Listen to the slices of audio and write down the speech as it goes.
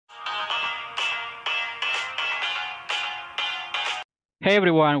Hey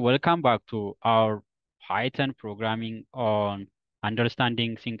everyone, welcome back to our Python programming on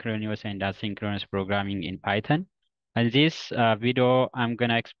understanding synchronous and asynchronous programming in Python. In this video, I'm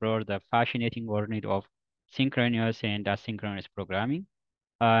gonna explore the fascinating world of synchronous and asynchronous programming.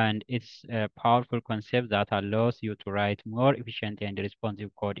 And it's a powerful concept that allows you to write more efficient and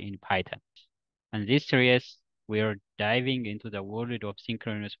responsive code in Python. In this series, we're diving into the world of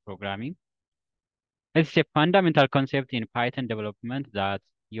synchronous programming. It's a fundamental concept in Python development that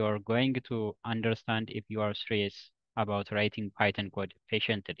you're going to understand if you are serious about writing Python code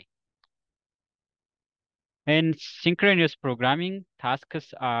efficiently. In synchronous programming,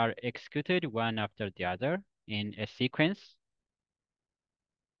 tasks are executed one after the other in a sequence.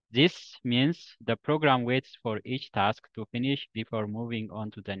 This means the program waits for each task to finish before moving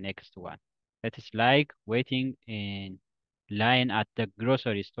on to the next one. It is like waiting in line at the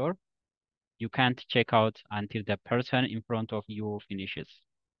grocery store. You can't check out until the person in front of you finishes.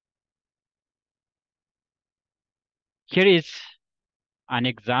 Here is an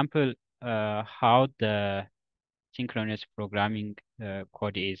example how the synchronous programming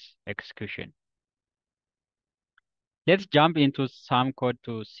code is execution. Let's jump into some code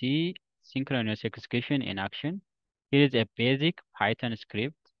to see synchronous execution in action. Here is a basic Python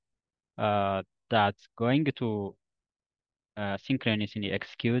script uh, that's going to synchronously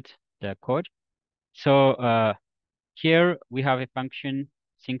execute the code. So here we have a function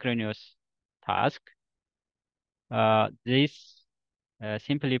synchronous task. This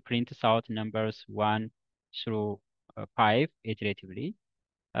simply prints out numbers 1 through 5 iteratively.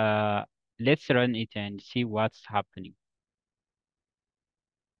 Uh, let's run it and see what's happening.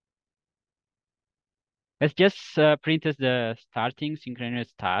 Let's just print as the starting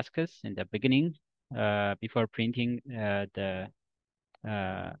synchronous tasks in the beginning before printing the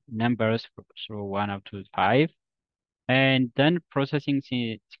numbers through 1 up to 5. And then processing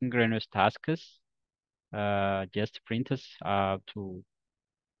synchronous tasks just print us to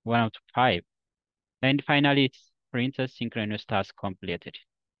 1 up to 5. And finally, it prints a synchronous task completed.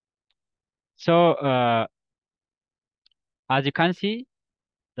 So as you can see,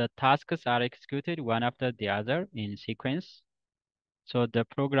 the tasks are executed one after the other in sequence. So the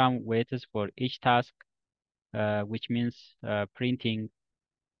program waits for each task, which means printing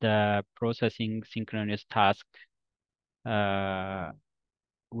the processing synchronous task uh,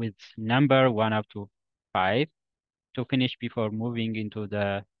 with number 1 up to 5 to finish before moving into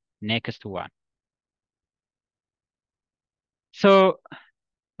the next one. So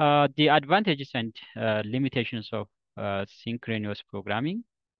the advantages and limitations of synchronous programming.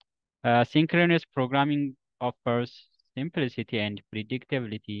 Synchronous programming offers simplicity and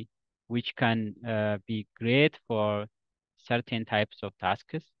predictability, which can be great for certain types of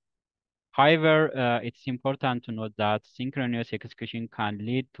tasks. However, it's important to note that synchronous execution can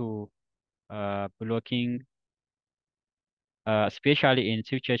lead to blocking, especially in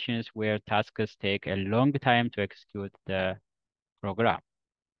situations where tasks take a long time to execute the program.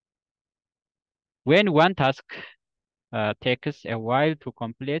 When one task takes a while to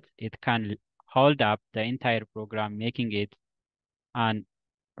complete, it can hold up the entire program, making it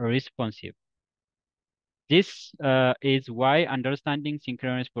unresponsive. This is why understanding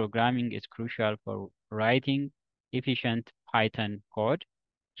synchronous programming is crucial for writing efficient Python code.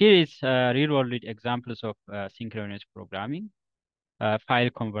 Here is real-world examples of synchronous programming. File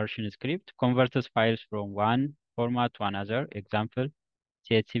conversion script converts files from one format to another. Example,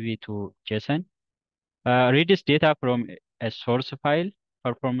 CSV to JSON. Reads data from a source file,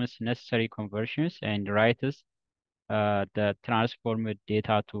 performs necessary conversions, and writes the transformed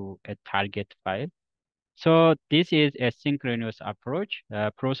data to a target file. So this is a synchronous approach,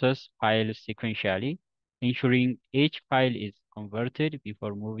 process files sequentially, ensuring each file is converted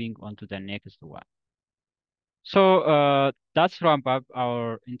before moving on to the next one. So that's wrap up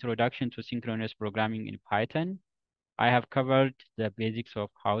our introduction to synchronous programming in Python. I have covered the basics of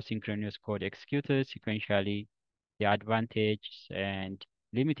how synchronous code executes sequentially, the advantages and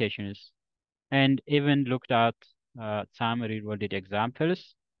limitations, and even looked at some real-world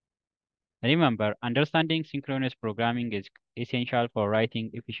examples. Remember, understanding synchronous programming is essential for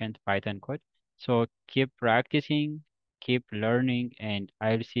writing efficient Python code. So keep practicing, keep learning, and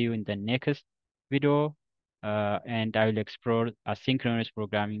I'll see you in the next video. And I will explore asynchronous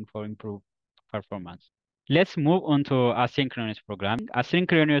programming for improved performance. Let's move on to asynchronous programming.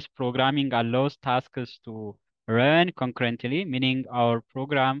 Asynchronous programming allows tasks to run concurrently, meaning our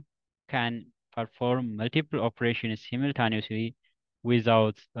program can perform multiple operations simultaneously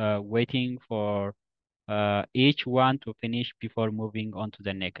without waiting for each one to finish before moving on to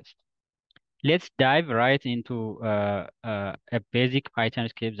the next. Let's dive right into a basic Python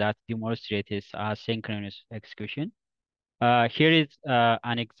script that demonstrates asynchronous execution. Here is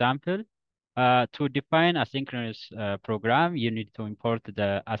an example. To define a synchronous program, you need to import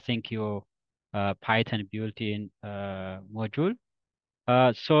the asyncio Python built-in module.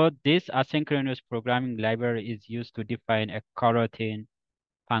 So this asynchronous programming library is used to define a coroutine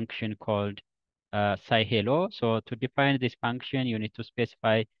function called say hello. So to define this function, you need to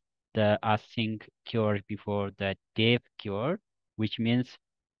specify the async keyword before the def keyword, which means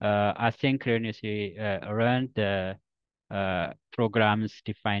asynchronously run the programs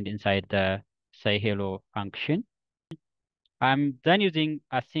defined inside the say hello function. I'm then using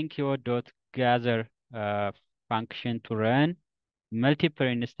asyncio.gather function to run multiple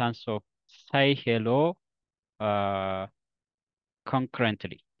instances of say hello uh,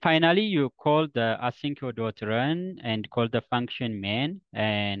 concurrently. Finally, you call the asyncio.run and call the function main,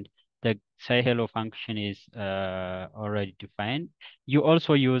 and the say hello function is already defined. You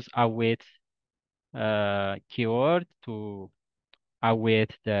also use await keyword to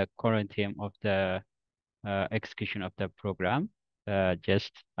await the current time of the execution of the program.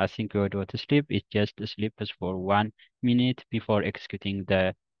 Just asyncio.sleep, it just sleeps for 1 minute before executing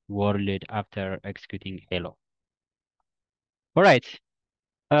the world after executing hello. All right.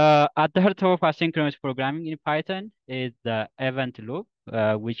 At the heart of asynchronous programming in Python is the event loop,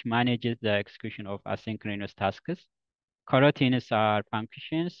 which manages the execution of asynchronous tasks. Coroutines are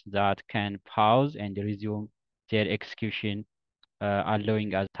functions that can pause and resume their execution,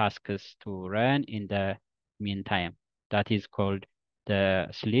 allowing us tasks to run in the meantime. That is called the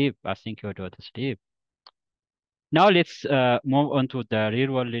sleep, asyncio.sleep. Now let's move on to the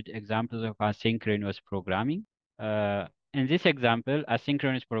real-world examples of asynchronous programming. In this example,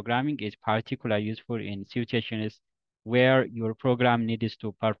 asynchronous programming is particularly useful in situations where your program needs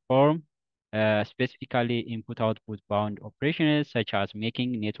to perform specifically input-output bound operations such as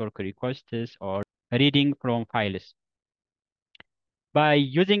making network requests or reading from files. By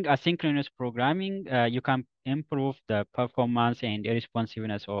using asynchronous programming, you can improve the performance and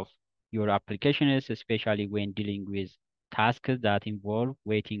responsiveness of your applications, especially when dealing with tasks that involve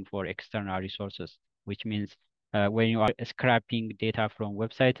waiting for external resources, which means when you are scraping data from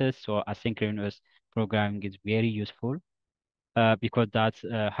websites, so asynchronous programming is very useful because that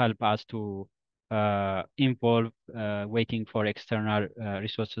help us to involve waiting for external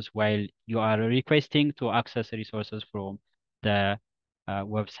resources while you are requesting to access resources from the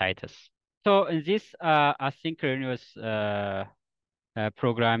websites. So in this asynchronous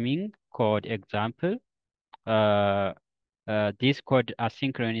programming code example, uh, this code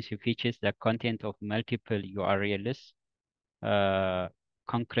asynchronously fetches the content of multiple URLs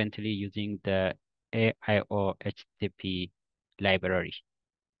concurrently using the AIO HTTP library.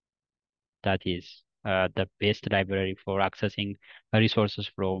 That is the best library for accessing resources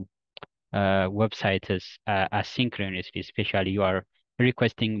from websites asynchronously, especially you are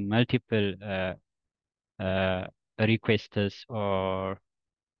requesting multiple requests or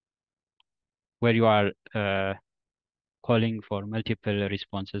where you are calling for multiple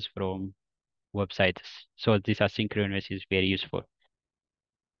responses from websites. So this asynchronous is very useful.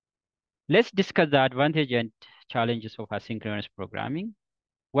 Let's discuss the advantage and challenges of asynchronous programming.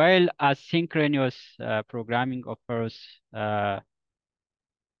 While asynchronous programming offers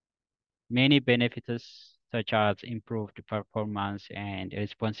many benefits such as improved performance and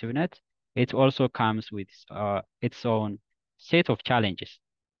responsiveness, it also comes with its own set of challenges.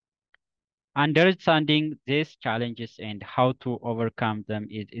 Understanding these challenges and how to overcome them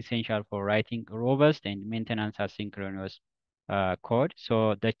is essential for writing robust and maintenance asynchronous code.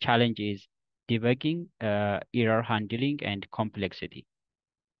 So the challenge is debugging, error handling, and complexity.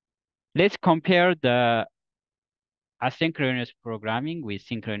 Let's compare the asynchronous programming with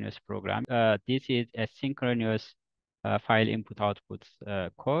synchronous programming. This is a synchronous file input output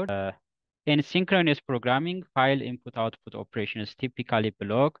code. In synchronous programming, file input output operations typically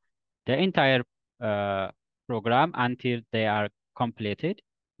block the entire uh, program until they are completed,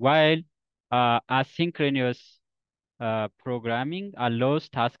 while asynchronous programming allows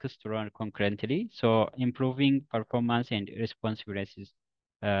tasks to run concurrently, so improving performance and responsiveness is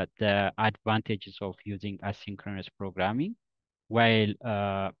the advantages of using asynchronous programming,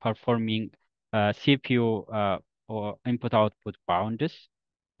 while performing CPU or input-output bounds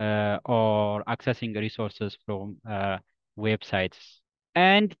or accessing resources from websites.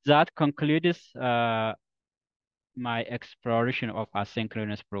 And that concludes my exploration of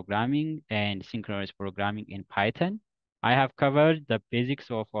asynchronous programming and synchronous programming in Python. I have covered the basics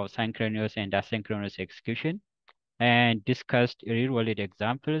of synchronous and asynchronous execution. and discussed real-world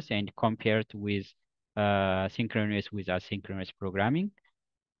examples and compared with synchronous with asynchronous programming.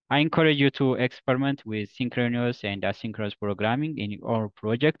 I encourage you to experiment with synchronous and asynchronous programming in your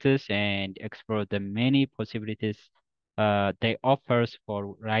projects and explore the many possibilities they offers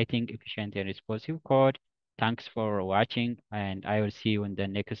for writing efficient and responsive code. Thanks for watching, and I will see you in the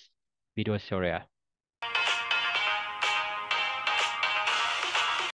next video tutorial.